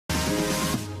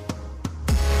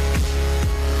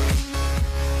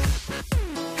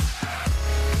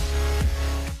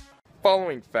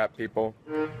Following fat people.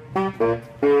 Alright!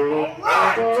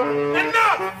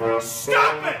 Enough!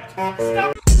 Stop it!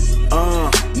 Stop it!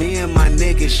 Me and my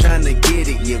niggas tryna get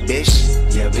it, yeah, bitch.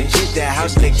 Yeah, bitch. Hit that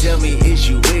house, they tell me, is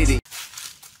you with it?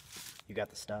 You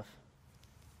got the stuff?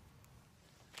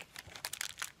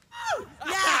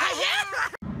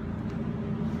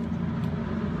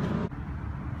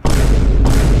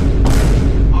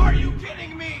 Are you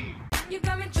kidding me? You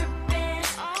got me tripping,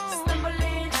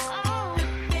 stumbling,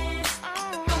 flipping,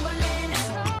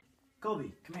 fumbling.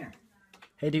 Colby, come here.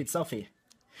 Hey dude, selfie.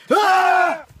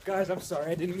 Guys, I'm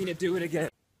sorry. I didn't mean to do it again.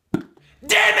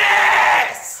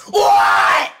 Dennis!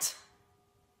 What?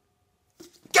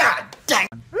 God dang!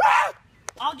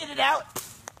 I'll get it out!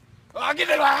 I'll get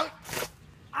it out!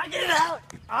 I'll get it out!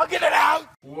 I'll get it out!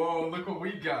 Whoa, look what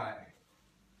we got.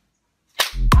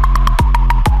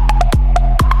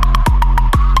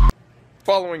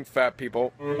 Following fat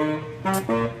people.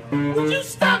 Would you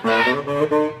stop that?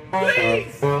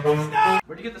 Please! Stop!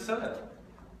 Where'd you get the soda?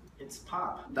 It's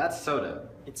pop. That's soda.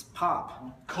 It's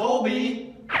pop.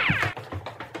 Colby!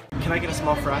 Can I get a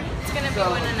small fry? It's gonna be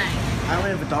one a night. I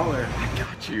only have $1.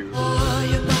 Got you.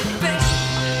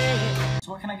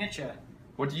 So what can I get you?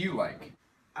 What do you like?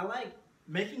 I like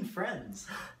making friends.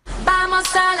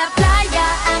 Vamos a la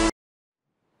playa.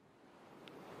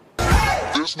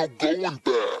 There's no going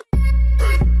back.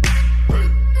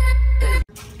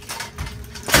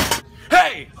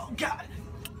 Hey! Oh god!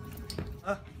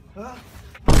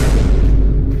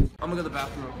 I'm gonna go to the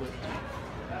bathroom real quick.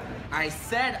 I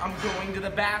said I'm going to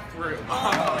the bathroom.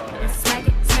 Smack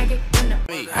it in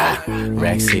the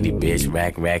Rack City, bitch.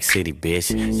 Rack City, bitch.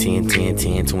 10, 10,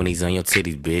 10, 20s on your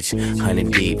titties, bitch.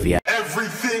 100 deep, yeah.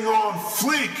 Everything on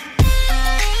fleek.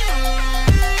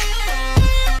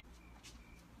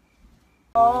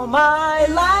 All my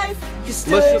life, you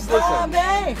stood by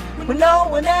me when no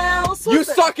one else was You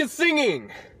suck at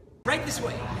singing! Right this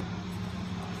way.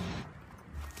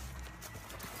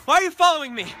 Why are you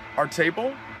following me? Our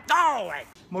table? Oh!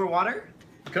 More water?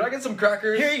 Could I get some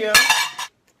crackers? Here you go.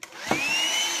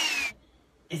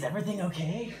 Is everything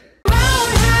okay?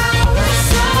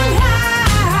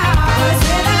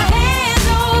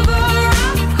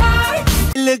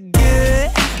 Look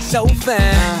good, so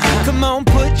fine. Come on,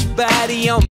 put your body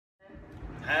on.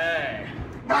 Hey.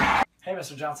 Hey,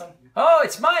 Mr. Johnson. Oh,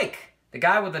 it's Mike! The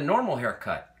guy with the normal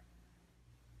haircut.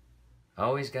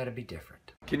 Always gotta be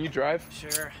different. Can you drive?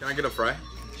 Sure. Can I get a fry?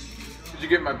 Did you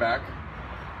get my back?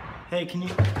 Hey, can you...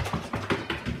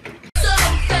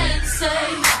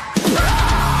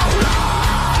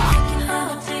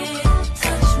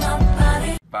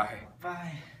 Bye.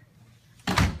 Bye.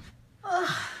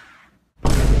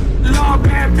 Long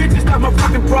hair bitches, not my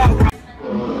fucking problem.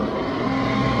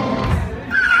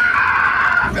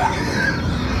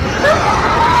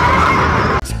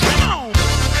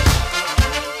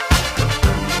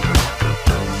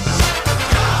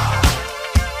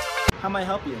 How may I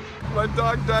help you? My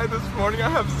dog died this morning. I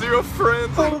have 0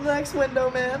 friends. Go to the next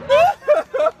window, man.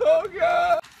 Oh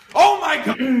god! Oh my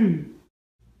god!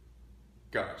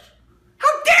 Gosh.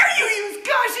 How dare you use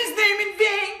Gosh's name in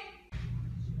vain!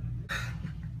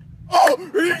 Oh!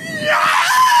 Yeah!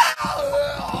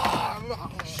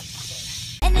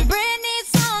 And the Britney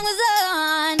song was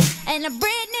on. And the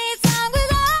Britney song was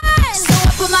on. So I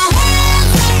put my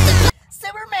hands up.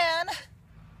 Superman!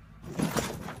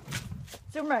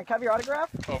 Superman, can I have your autograph?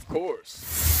 Of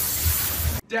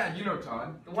course. Dad, you know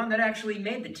Todd. The one that actually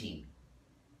made the team.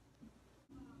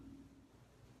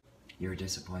 You're a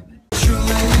disappointment.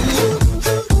 Feeling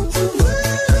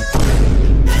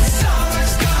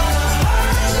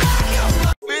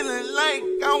like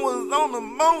I was on the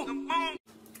moon.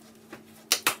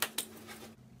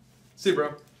 See,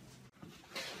 bro.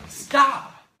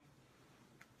 Stop!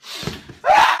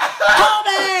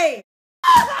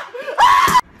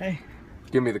 Hey.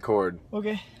 Give me the cord.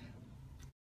 Okay.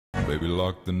 Baby,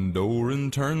 lock the door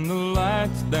and turn the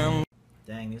lights down.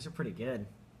 Dang, these are pretty good.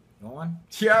 You want one?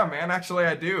 Yeah, man. Actually,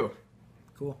 I do.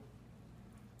 Cool.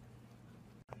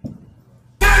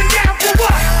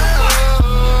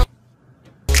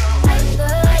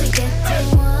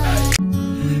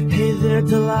 Hey there,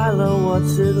 Delilah,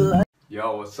 what's it like?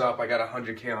 Yo, what's up? I got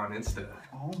 100K on Insta.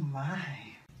 Oh my.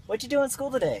 What'd you do in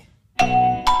school today?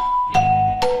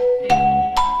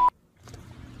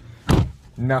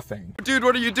 Nothing. Dude,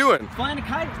 what are you doing? Flying a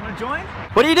kite. Wanna join?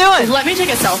 What are you doing? Let me take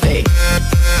a selfie.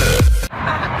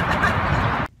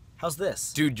 How's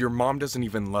this? Dude, your mom doesn't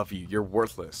even love you. You're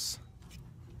worthless.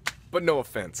 But no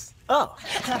offense. Oh.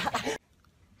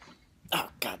 Oh,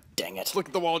 god dang it. Look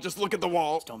at the wall. Just look at the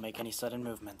wall. Don't make any sudden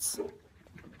movements.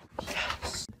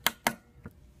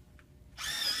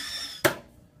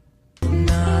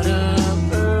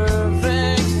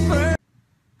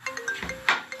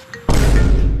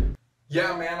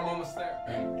 almost there.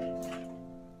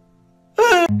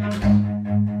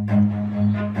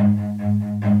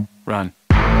 Run.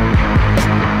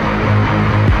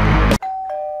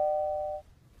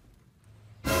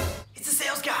 It's the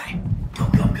sales guy. Go,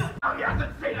 go, go. Oh yeah, the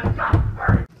sales guy.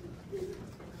 Hurry.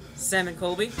 Sam and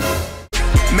Colby.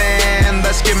 Man,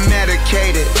 let's get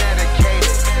medicated.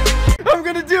 I'm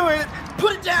gonna do it!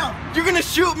 Put it down. You're gonna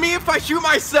shoot me if I shoot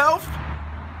myself?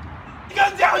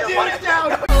 Gun down, dude! Put it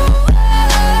down!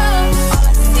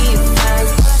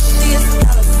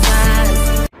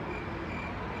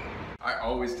 I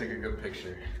always take a good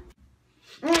picture.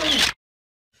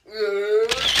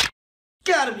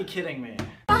 Gotta be kidding me.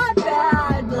 My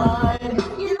bad blood.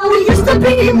 You know we used to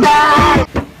be mad.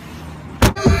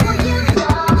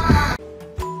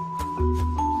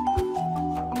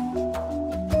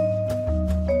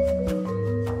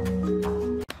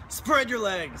 Spread your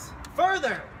legs.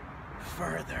 Further.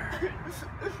 Further.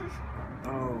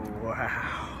 Oh,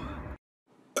 wow.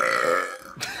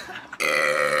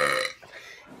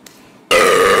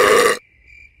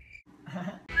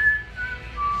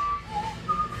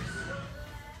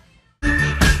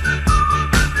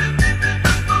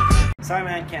 Sorry,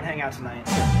 man. Can't hang out tonight.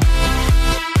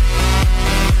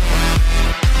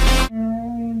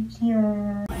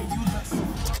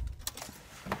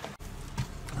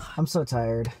 I'm so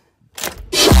tired.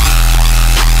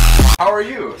 How are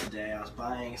you? Today I was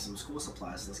buying some school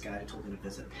supplies. This guy told me to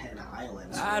visit Penn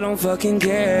Island. I don't fucking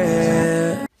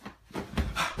care.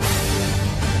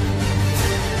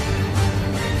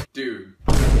 Dude.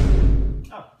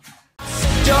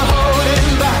 You're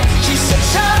holding back. She said,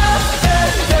 shut up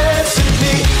and dance with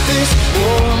me. This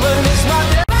woman is my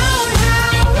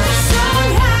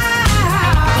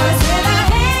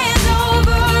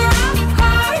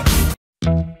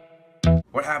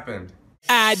What happened?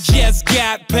 I just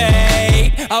got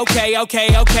paid. Okay,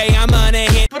 I'm on a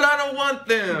hit. But I don't want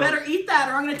them! Better eat that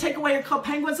or I'm gonna take away your Club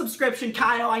Penguin subscription,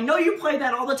 Kyle. I know you play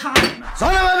that all the time.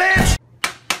 Son of a bitch!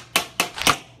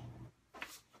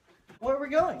 Where are we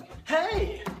going?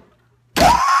 Hey!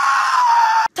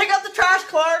 Take out the trash,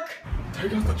 Clark!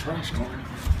 Take out the trash, Clark.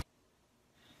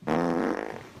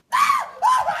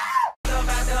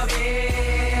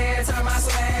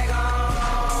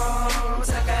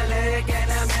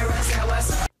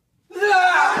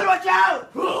 Watch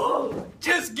out!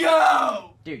 Just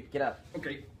go! Dude, get up.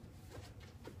 Okay.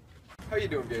 How you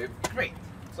doing, Gabe? Great.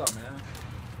 What's up, man?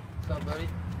 What's up, buddy?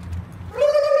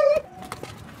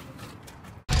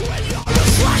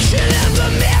 Reflection in the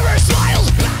mirror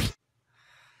smiles back.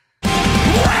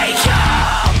 Wake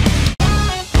up!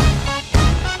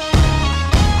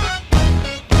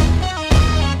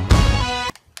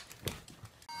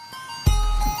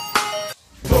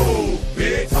 Move,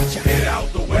 bitch! Get out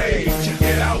the way!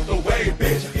 Get out the way,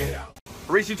 bitch! Get out!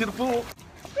 Race you to the pool.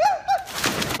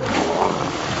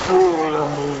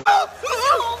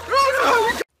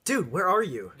 Dude, where are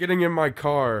you? Getting in my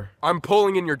car. I'm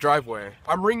pulling in your driveway.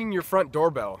 I'm ringing your front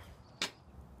doorbell.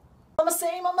 Mama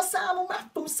say, mama say, mama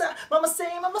say, mama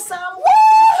say, mama say, woo!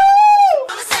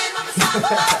 Mama say, mama say, mama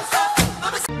say,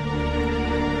 mama say.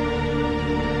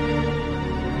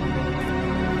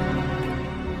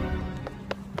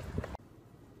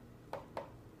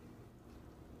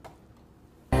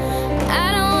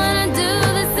 I don't wanna do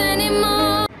this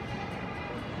anymore.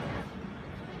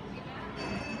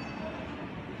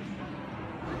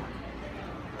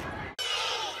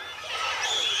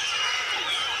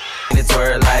 It's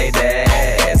word like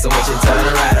that. So what you turn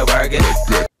around and work it?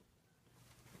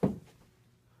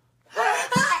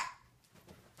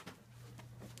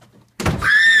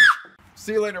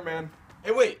 See you later, man.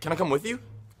 Hey, wait, can I come with you?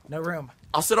 No room.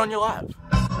 I'll sit on your lap.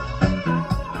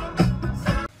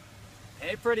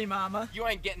 Hey, pretty mama. You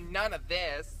ain't getting none of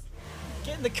this.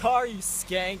 Get in the car, you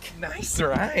skank. Nice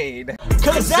ride.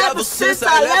 Cause ever since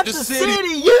I left the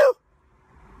city, you...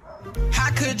 How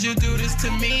could you do this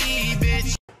to me,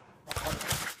 bitch?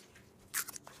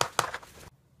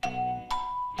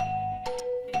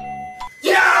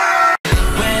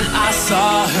 When I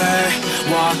saw her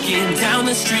walking down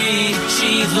the street,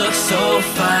 she looked so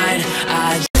fine.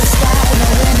 I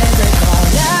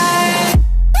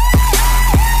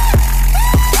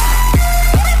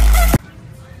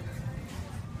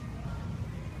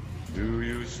Do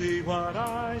you see what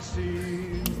I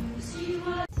see?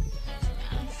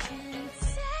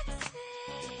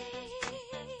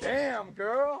 Damn,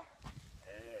 girl.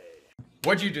 Hey.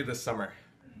 What'd you do this summer?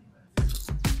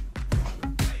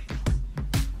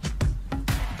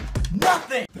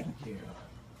 Nothing! Thank you.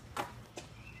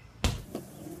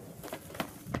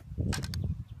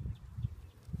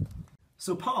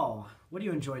 So, Paul, what do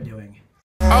you enjoy doing?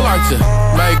 I like to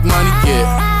make money, yeah.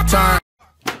 shit. Turn.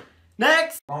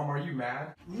 Next! Mom, are you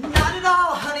mad? Not at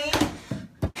all, honey!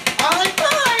 I'm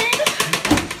fine!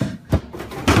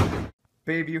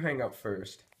 Babe, you hang up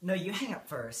first. No, you hang up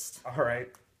first. Alright.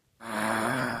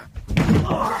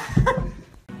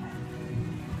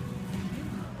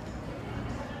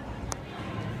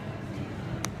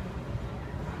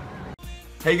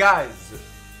 Hey guys!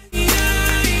 Let's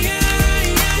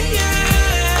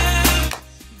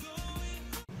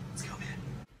go, man.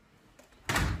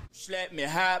 Just let me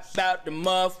hop out the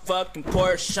motherfucking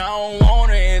Porsche. I don't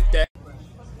want it if that.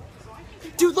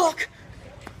 Dude, look!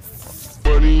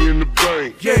 Money in the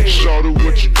bank. Yeah. Shout out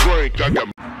what you drink. I got.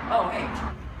 Oh, hey,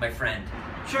 my friend.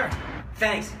 Sure.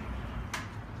 Thanks.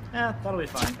 Yeah, that'll be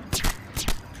fine.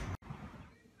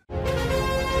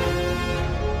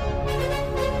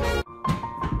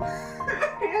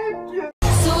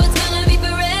 So it's gonna be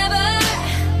forever,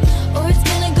 or it's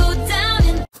gonna go down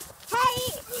in.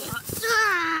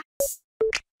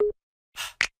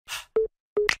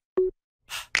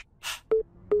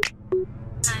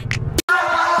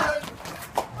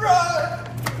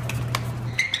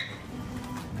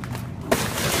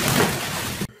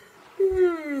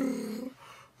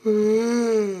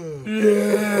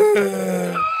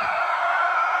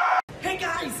 Hey,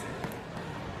 guys!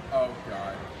 Oh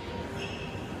god.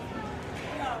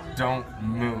 Don't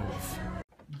move.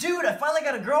 Dude, I finally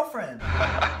got a girlfriend!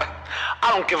 I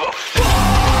don't give a fuck.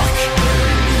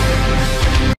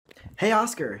 Hey,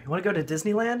 Oscar, you wanna go to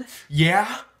Disneyland?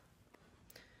 Yeah?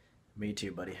 Me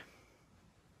too, buddy.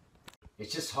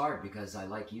 It's just hard because I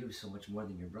like you so much more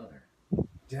than your brother.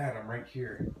 Dad, I'm right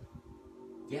here.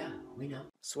 Yeah, we know.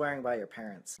 Swearing by your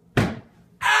parents.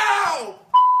 Ow!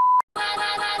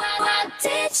 What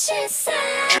did she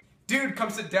say? Dude, come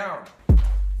sit down.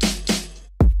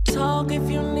 Talk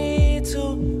if you need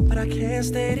to, but I can't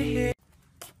stay to hear.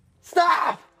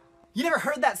 Stop! You never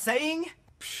heard that saying?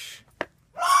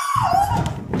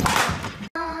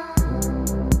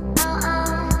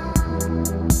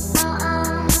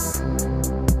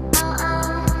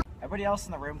 Everybody else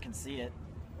in the room can see it.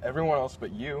 Everyone else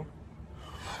but you.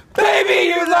 Baby,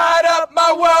 you light up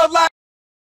my world like.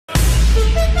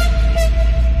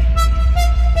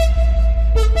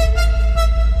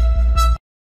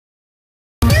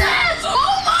 Yes!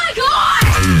 Oh my god!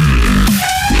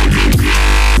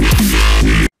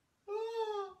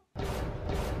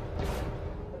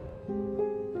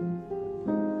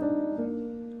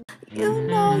 You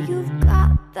know you've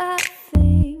got that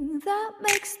thing that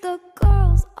makes the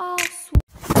girls all sweet.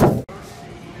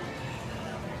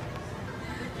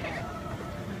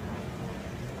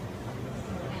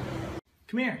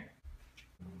 Come here.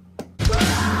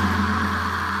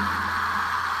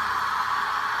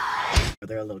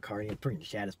 They're a little car, you're pretty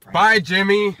shad as prank. Bye,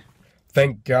 Jimmy.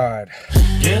 Thank God.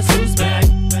 Guess who's back?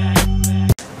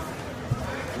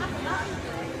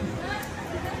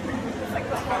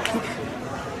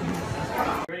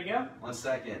 Ready to go? 1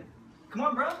 second. Come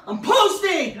on, bro. I'm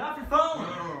posting! Get off your phone!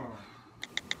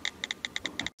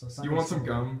 You want some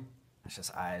gum? It's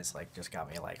just eyes, like, just got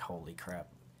me like, holy crap.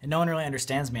 And no one really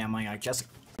understands me. I'm like Jessica.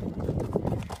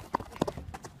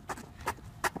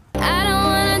 I don't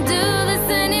wanna do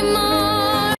this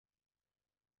anymore.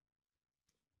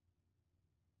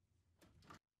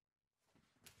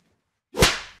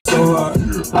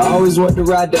 So I always want to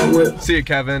ride that whip. See you,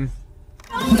 Kevin.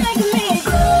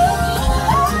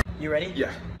 You ready?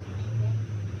 Yeah.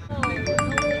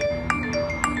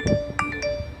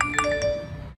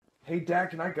 Hey,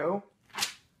 Dad, can I go?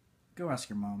 Go ask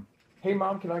your mom. Hey,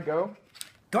 Mom, can I go?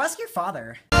 Go ask your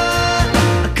father.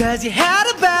 Cause you had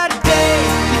a bad day,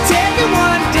 you take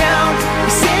one down, you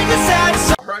sing a sad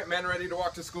song. Alright, man, ready to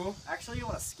walk to school? Actually, you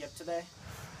want to skip today?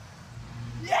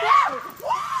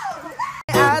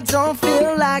 I don't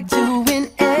feel like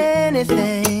doing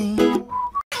anything.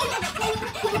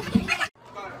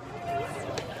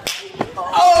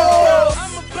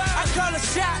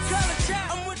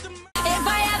 If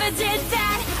I ever did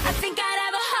that, I think I'd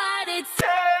have a heart attack.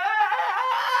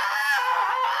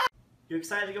 You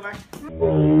excited to go back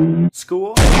to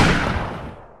school?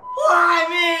 Why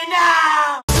me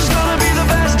now? This is gonna be the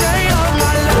best day of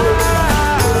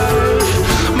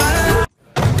my life.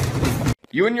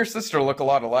 You and your sister look a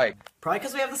lot alike. Probably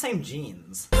because we have the same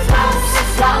genes.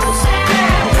 Have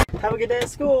a good day at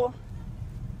school.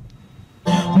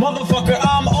 Motherfucker,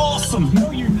 I'm awesome.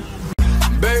 No, you're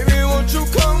not. Baby, won't you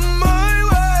come my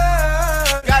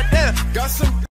way? Goddamn, got some.